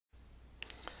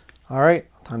All right,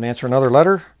 time to answer another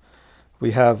letter.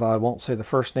 We have, I won't say the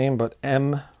first name, but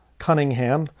M.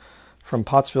 Cunningham from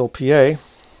Pottsville, PA.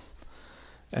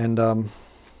 And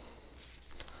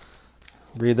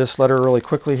read this letter really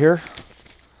quickly here.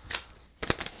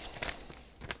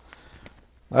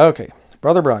 Okay,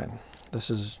 Brother Brian, this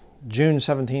is June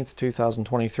 17th,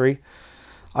 2023.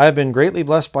 I have been greatly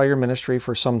blessed by your ministry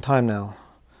for some time now.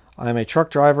 I am a truck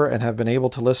driver and have been able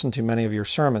to listen to many of your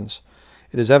sermons.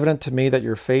 It is evident to me that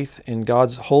your faith in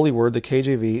God's holy word, the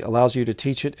KJV, allows you to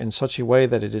teach it in such a way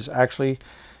that it is actually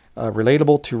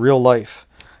relatable to real life.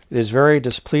 It is very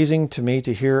displeasing to me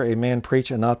to hear a man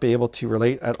preach and not be able to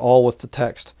relate at all with the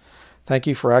text. Thank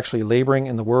you for actually laboring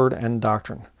in the word and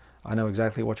doctrine. I know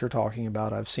exactly what you're talking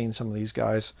about. I've seen some of these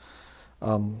guys,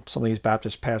 some of these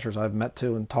Baptist pastors I've met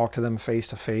to and talked to them face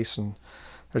to face, and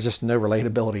there's just no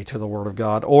relatability to the Word of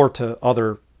God or to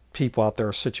other people out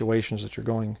there, situations that you're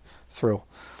going through.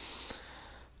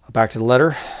 Back to the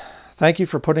letter. Thank you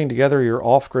for putting together your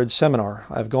off-grid seminar.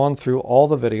 I've gone through all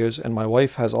the videos, and my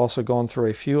wife has also gone through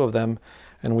a few of them,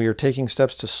 and we are taking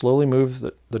steps to slowly move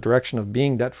the direction of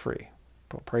being debt-free.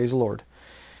 Well, praise the Lord.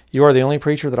 You are the only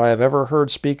preacher that I have ever heard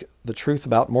speak the truth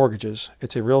about mortgages.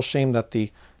 It's a real shame that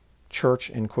the church,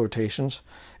 in quotations,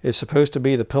 is supposed to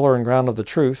be the pillar and ground of the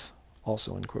truth,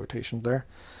 also in quotations there,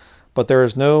 but there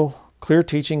is no clear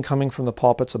teaching coming from the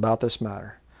pulpits about this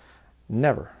matter.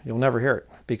 Never. You'll never hear it,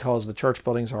 because the church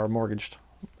buildings are mortgaged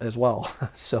as well.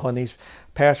 So, and these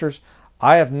pastors,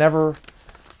 I have never,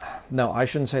 no, I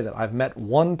shouldn't say that. I've met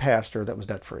one pastor that was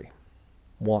debt-free.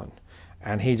 One.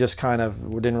 And he just kind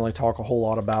of didn't really talk a whole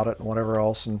lot about it and whatever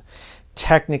else. And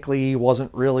technically he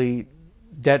wasn't really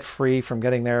debt-free from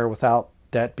getting there without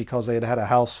debt, because they had had a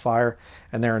house fire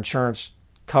and their insurance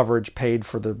coverage paid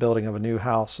for the building of a new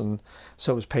house, and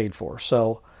so it was paid for.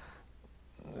 So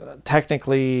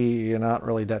technically you're not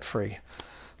really debt-free,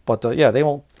 but yeah, they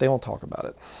won't talk about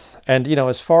it. And you know,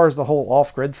 as far as the whole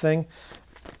off-grid thing,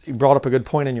 you brought up a good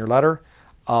point in your letter.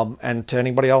 And to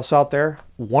anybody else out there,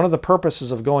 one of the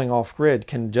purposes of going off-grid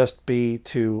can just be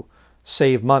to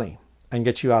save money and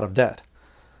get you out of debt.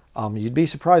 You'd be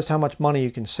surprised how much money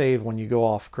you can save when you go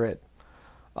off-grid.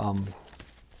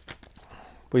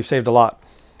 We've saved a lot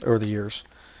over the years.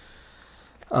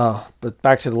 But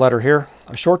back to the letter here.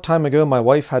 A short time ago, my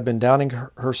wife had been doubting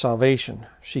her salvation.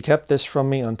 She kept this from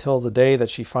me until the day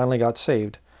that she finally got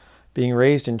saved. Being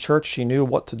raised in church, she knew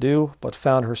what to do, but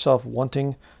found herself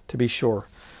wanting to be sure.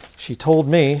 She told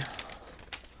me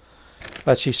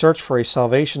that she searched for a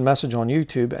salvation message on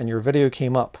YouTube and your video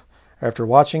came up. After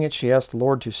watching it, she asked the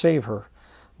Lord to save her.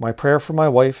 My prayer for my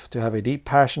wife to have a deep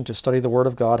passion to study the Word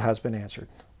of God has been answered.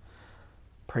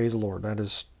 Praise the Lord. That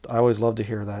is, I always love to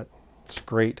hear that. It's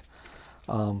great.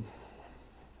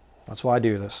 That's why I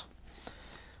do this.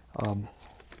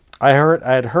 I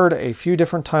had heard a few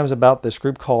different times about this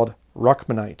group called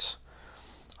Ruckmanites.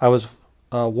 I was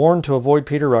warned to avoid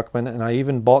Peter Ruckman, and I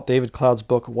even bought David Cloud's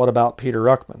book, What About Peter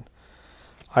Ruckman?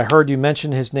 I heard you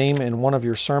mention his name in one of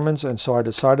your sermons, and so I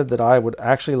decided that I would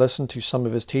actually listen to some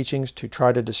of his teachings to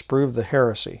try to disprove the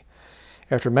heresy.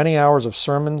 After many hours of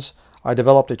sermons, I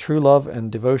developed a true love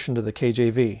and devotion to the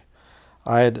KJV.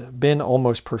 I had been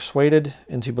almost persuaded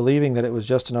into believing that it was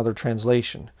just another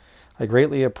translation. I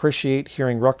greatly appreciate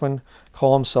hearing Ruckman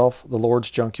call himself the Lord's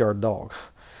junkyard dog.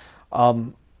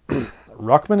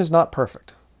 Ruckman is not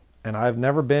perfect. And I've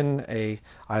never been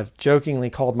I've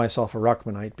jokingly called myself a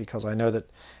Ruckmanite, because I know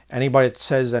that anybody that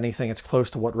says anything that's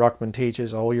close to what Ruckman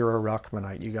teaches, oh, you're a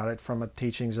Ruckmanite. You got it from the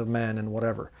teachings of men and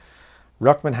whatever.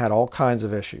 Ruckman had all kinds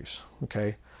of issues,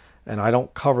 okay? And I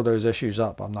don't cover those issues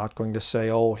up. I'm not going to say,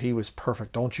 oh, he was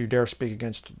perfect. Don't you dare speak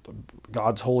against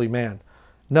God's holy man.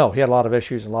 No, he had a lot of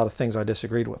issues and a lot of things I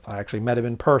disagreed with. I actually met him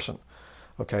in person,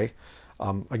 okay?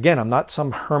 Again, I'm not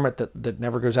some hermit that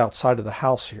never goes outside of the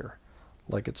house here,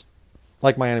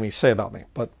 like my enemies say about me.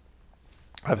 But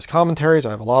I have his commentaries.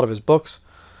 I have a lot of his books,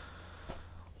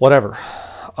 whatever.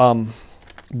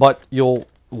 But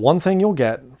one thing you'll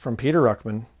get from Peter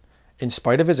Ruckman, in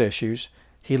spite of his issues,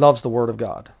 he loves the Word of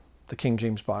God, the King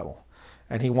James Bible.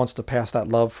 And he wants to pass that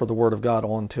love for the Word of God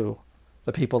on to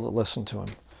the people that listen to him.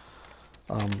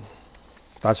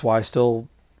 That's why I still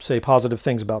say positive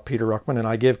things about Peter Ruckman, and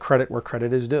I give credit where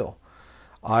credit is due.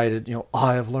 I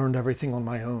have learned everything on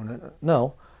my own.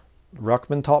 No,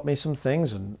 Ruckman taught me some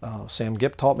things, and Sam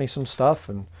Gipp taught me some stuff,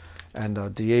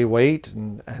 and D.A. Waite,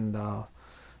 and a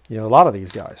lot of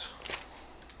these guys.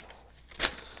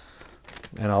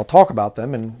 And I'll talk about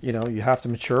them, and you have to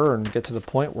mature and get to the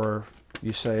point where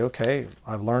you say, okay,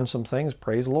 I've learned some things,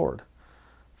 praise the Lord,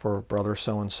 for brother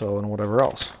so-and-so and whatever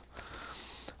else.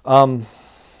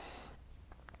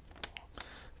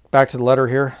 back to the letter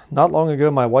here. Not long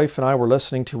ago, my wife and I were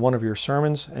listening to one of your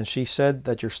sermons, and she said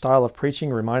that your style of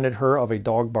preaching reminded her of a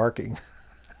dog barking.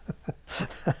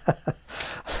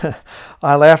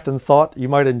 I laughed and thought you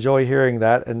might enjoy hearing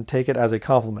that and take it as a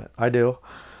compliment. I do.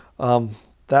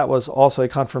 That was also a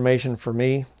confirmation for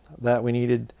me that we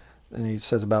needed, and he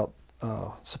says about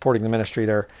supporting the ministry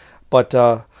there. But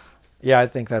yeah, I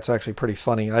think that's actually pretty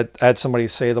funny. I had somebody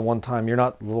say the one time, you're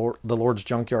not the Lord's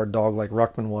junkyard dog like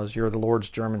Ruckman was, you're the Lord's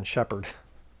German Shepherd.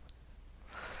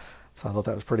 So I thought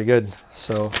that was pretty good.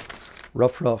 So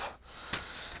rough.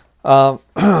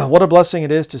 What a blessing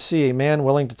it is to see a man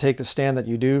willing to take the stand that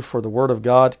you do for the Word of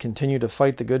God. Continue to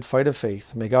fight the good fight of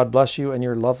faith. May God bless you and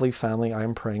your lovely family. I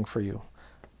am praying for you.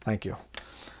 Thank you.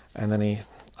 And then he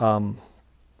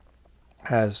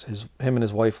has him and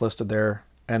his wife listed there,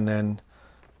 and then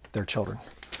their children.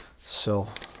 So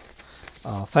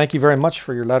thank you very much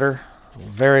for your letter.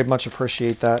 Very much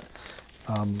appreciate that.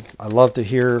 I love to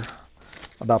hear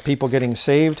about people getting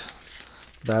saved.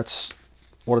 That's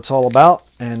what it's all about.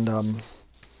 And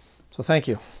so thank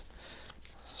you.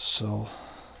 So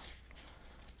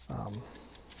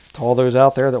to all those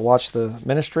out there that watch the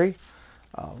ministry,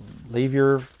 leave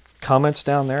your comments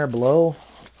down there below.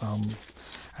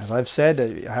 As I've said,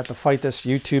 I have to fight this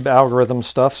YouTube algorithm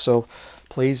stuff, so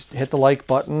please hit the like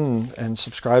button and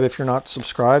subscribe if you're not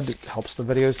subscribed. It helps the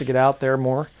videos to get out there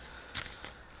more.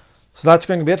 So that's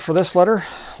going to be it for this letter.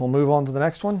 We'll move on to the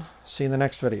next one. See you in the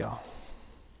next video.